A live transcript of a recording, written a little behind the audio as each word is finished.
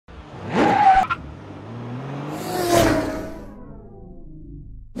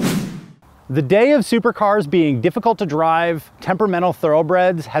The day of supercars being difficult to drive, temperamental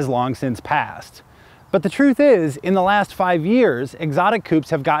thoroughbreds has long since passed. But the truth is, in the last 5 years, exotic coupes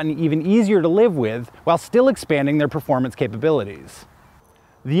have gotten even easier to live with while still expanding their performance capabilities.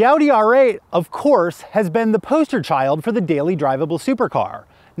 The Audi R8, of course, has been the poster child for the daily drivable supercar.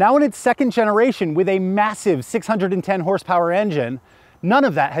 Now in its second generation with a massive 610 horsepower engine, none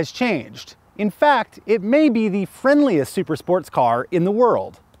of that has changed. In fact, it may be the friendliest supersports car in the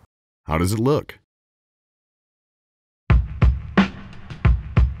world. How does it look?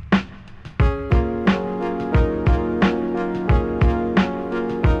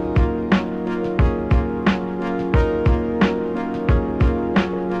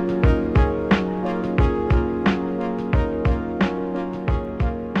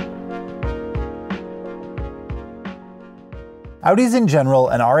 Audis in general,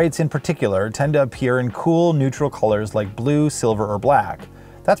 and R8s in particular, tend to appear in cool, neutral colors like blue, silver, or black.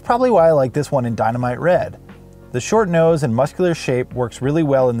 That's probably why I like this one in Dynamite Red. The short nose and muscular shape works really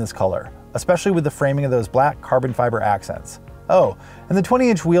well in this color, especially with the framing of those black carbon fiber accents. Oh, and the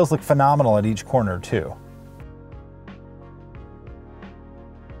 20-inch wheels look phenomenal at each corner too.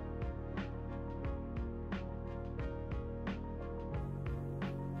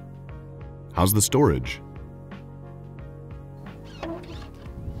 How's the storage?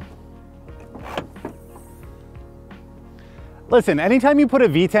 Listen, anytime you put a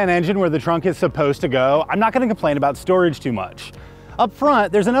V10 engine where the trunk is supposed to go, I'm not going to complain about storage too much. Up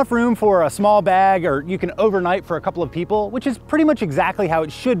front, there's enough room for a small bag, or you can overnight for a couple of people, which is pretty much exactly how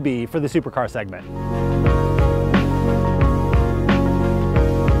it should be for the supercar segment.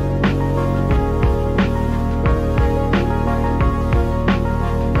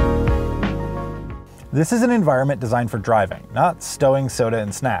 This is an environment designed for driving, not stowing soda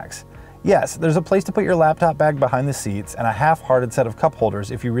and snacks. Yes, there's a place to put your laptop bag behind the seats and a half-hearted set of cup holders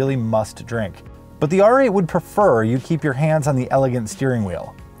if you really must drink. But the R8 would prefer you keep your hands on the elegant steering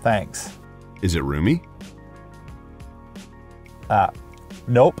wheel. Thanks. Is it roomy?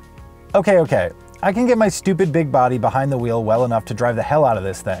 Nope. Okay. I can get my stupid big body behind the wheel well enough to drive the hell out of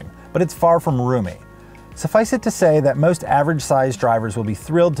this thing, but it's far from roomy. Suffice it to say that most average-sized drivers will be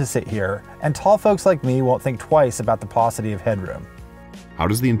thrilled to sit here, and tall folks like me won't think twice about the paucity of headroom. How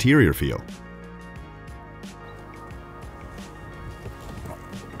does the interior feel?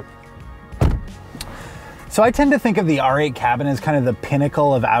 So I tend to think of the R8 cabin as kind of the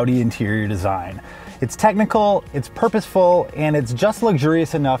pinnacle of Audi interior design. It's technical, it's purposeful, and it's just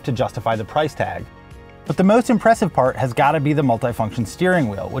luxurious enough to justify the price tag. But the most impressive part has got to be the multifunction steering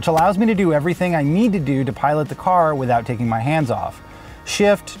wheel, which allows me to do everything I need to do to pilot the car without taking my hands off.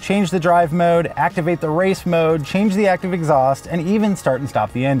 Shift, change the drive mode, activate the race mode, change the active exhaust, and even start and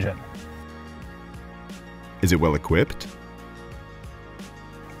stop the engine. Is it well equipped?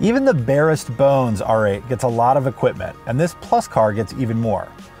 Even the barest bones R8 gets a lot of equipment, and this Plus car gets even more.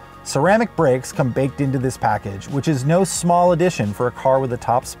 Ceramic brakes come baked into this package, which is no small addition for a car with a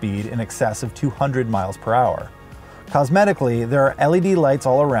top speed in excess of 200 miles per hour. Cosmetically, there are LED lights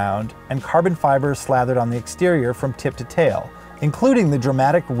all around, and carbon fiber slathered on the exterior from tip to tail, including the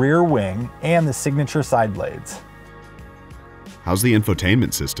dramatic rear wing and the signature side blades. How's the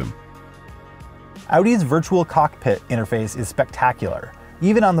infotainment system? Audi's virtual cockpit interface is spectacular,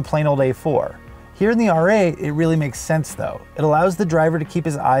 even on the plain old A4. Here in the R8, it really makes sense though. It allows the driver to keep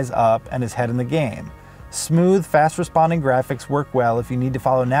his eyes up and his head in the game. Smooth, fast-responding graphics work well if you need to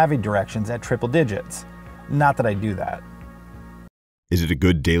follow navi directions at triple digits. Not that I do that. Is it a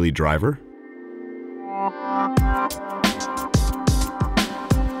good daily driver?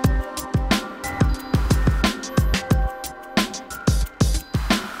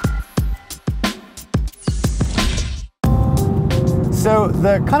 So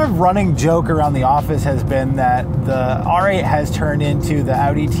the kind of running joke around the office has been that the R8 has turned into the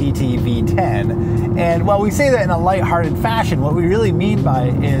Audi TT V10. And while we say that in a lighthearted fashion, what we really mean by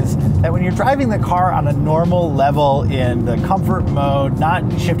it is that when you're driving the car on a normal level in the comfort mode, not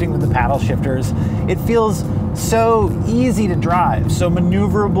shifting with the paddle shifters, it feels so easy to drive, so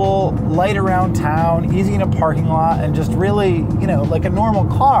maneuverable, light around town, easy in a parking lot, and just really, you know, like a normal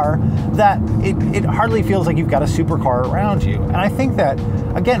car, that it hardly feels like you've got a supercar around you. And I think that,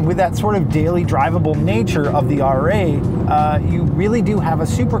 again, with that sort of daily drivable nature of the R8, you really do have a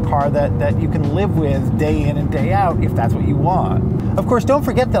supercar that you can live with day in and day out if that's what you want. Of course, don't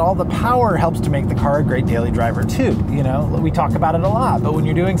forget that all the power helps to make the car a great daily driver too. You know, we talk about it a lot, but when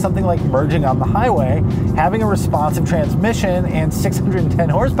you're doing something like merging on the highway, having a responsive transmission and 610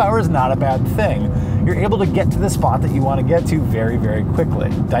 horsepower is not a bad thing. you're able to get to the spot that you want to get to very, very quickly.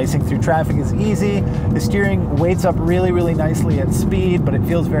 Dicing through traffic is easy. The steering weights up really, really nicely at speed, but it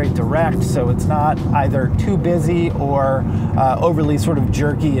feels very direct, so it's not either too busy or overly sort of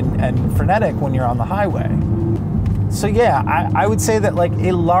jerky and frenetic when you're on the highway. So yeah, I would say that like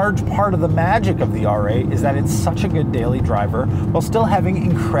a large part of the magic of the R8 is that it's such a good daily driver while still having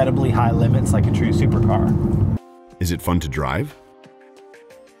incredibly high limits like a true supercar. Is it fun to drive?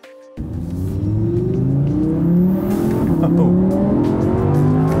 Oh.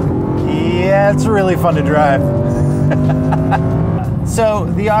 Yeah, it's really fun to drive. So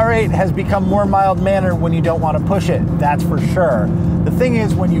the R8 has become more mild-mannered when you don't want to push it, that's for sure. The thing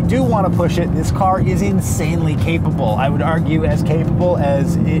is, when you do want to push it, this car is insanely capable. I would argue as capable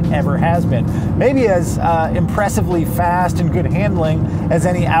as it ever has been. Maybe as impressively fast and good handling as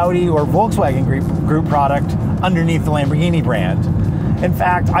any Audi or Volkswagen group product underneath the Lamborghini brand. In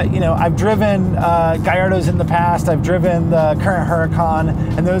fact, I've driven Gallardos in the past, I've driven the current Huracan,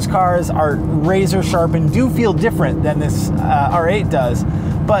 and those cars are razor sharp and do feel different than this R8 does.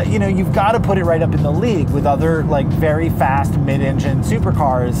 But you've got to put it right up in the league with other like very fast mid-engine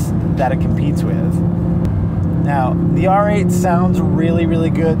supercars that it competes with. Now, the R8 sounds really,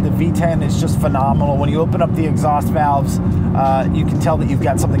 really good. The V10 is just phenomenal. When you open up the exhaust valves, you can tell that you've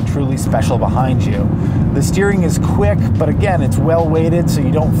got something truly special behind you. The steering is quick, but again, it's well weighted, so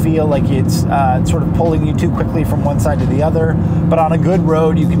you don't feel like it's sort of pulling you too quickly from one side to the other. But on a good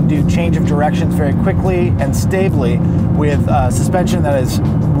road, you can do change of directions very quickly and stably with suspension that is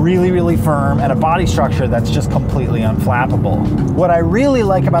really, really firm and a body structure that's just completely unflappable. What I really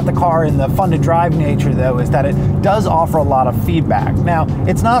like about the car in the fun to drive nature, though, is that it does offer a lot of feedback. Now,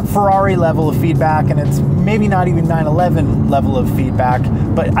 it's not Ferrari level of feedback, and it's maybe not even 911 level of feedback,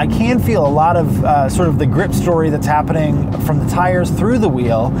 but I can feel a lot of sort of the grip story that's happening from the tires through the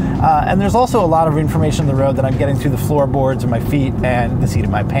wheel, and there's also a lot of information on the road that I'm getting through the floorboards of my feet and the seat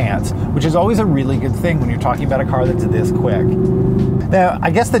of my pants, which is always a really good thing when you're talking about a car that's this quick. Now,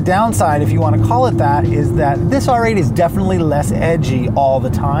 I guess the downside, if you want to call it that, is that this R8 is definitely less edgy all the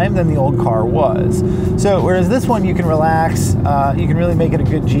time than the old car was. So whereas this one you can relax, you can really make it a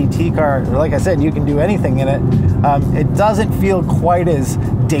good GT car, or like I said, you can do anything in it. It doesn't feel quite as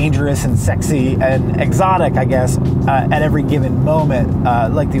dangerous and sexy and exotic, I guess, at every given moment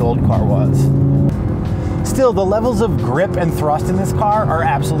like the old car was. Still, the levels of grip and thrust in this car are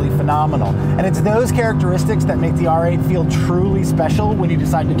absolutely phenomenal, and it's those characteristics that make the R8 feel truly special when you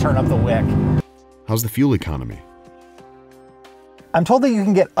decide to turn up the wick. How's the fuel economy? I'm told that you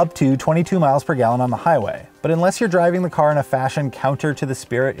can get up to 22 miles per gallon on the highway, but unless you're driving the car in a fashion counter to the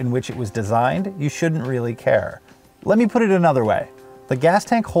spirit in which it was designed, you shouldn't really care. Let me put it another way. The gas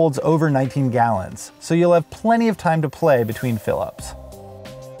tank holds over 19 gallons, so you'll have plenty of time to play between fill-ups.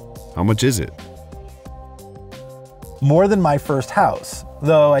 How much is it? More than my first house,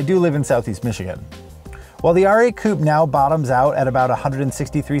 though I do live in Southeast Michigan. While the R8 Coupe now bottoms out at about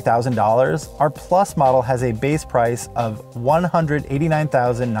 $163,000, our Plus model has a base price of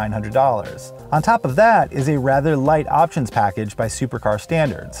 $189,900. On top of that is a rather light options package by supercar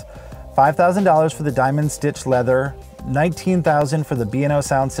standards. $5,000 for the diamond stitched leather, $19,000 for the B&O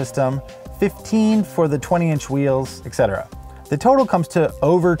sound system, $15,000 for the 20-inch wheels, etc. The total comes to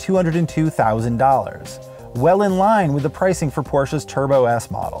over $202,000. Well in line with the pricing for Porsche's Turbo S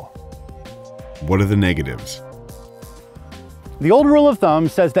model. What are the negatives? The old rule of thumb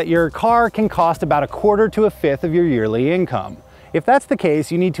says that your car can cost about 1/4 to 1/5 of your yearly income. If that's the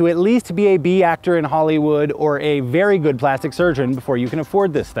case, you need to at least be a B actor in Hollywood or a very good plastic surgeon before you can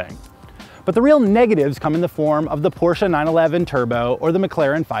afford this thing. But the real negatives come in the form of the Porsche 911 Turbo or the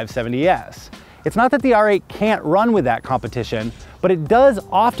McLaren 570S. It's not that the R8 can't run with that competition, but it does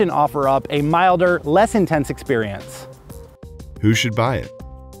often offer up a milder, less intense experience. Who should buy it?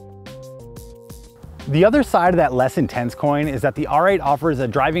 The other side of that less intense coin is that the R8 offers a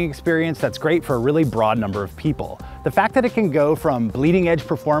driving experience that's great for a really broad number of people. The fact that it can go from bleeding edge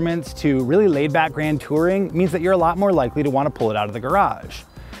performance to really laid back grand touring means that you're a lot more likely to want to pull it out of the garage.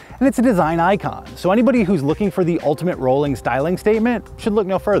 And it's a design icon, so anybody who's looking for the ultimate rolling styling statement should look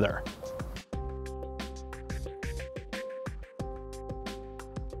no further.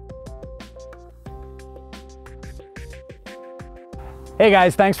 Hey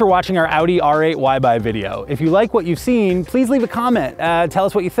guys, thanks for watching our Audi R8 Why Buy video. If you like what you've seen, please leave a comment. Tell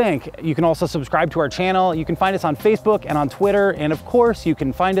us what you think. You can also subscribe to our channel. You can find us on Facebook and on Twitter. And of course, you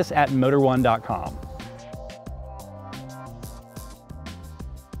can find us at motor1.com.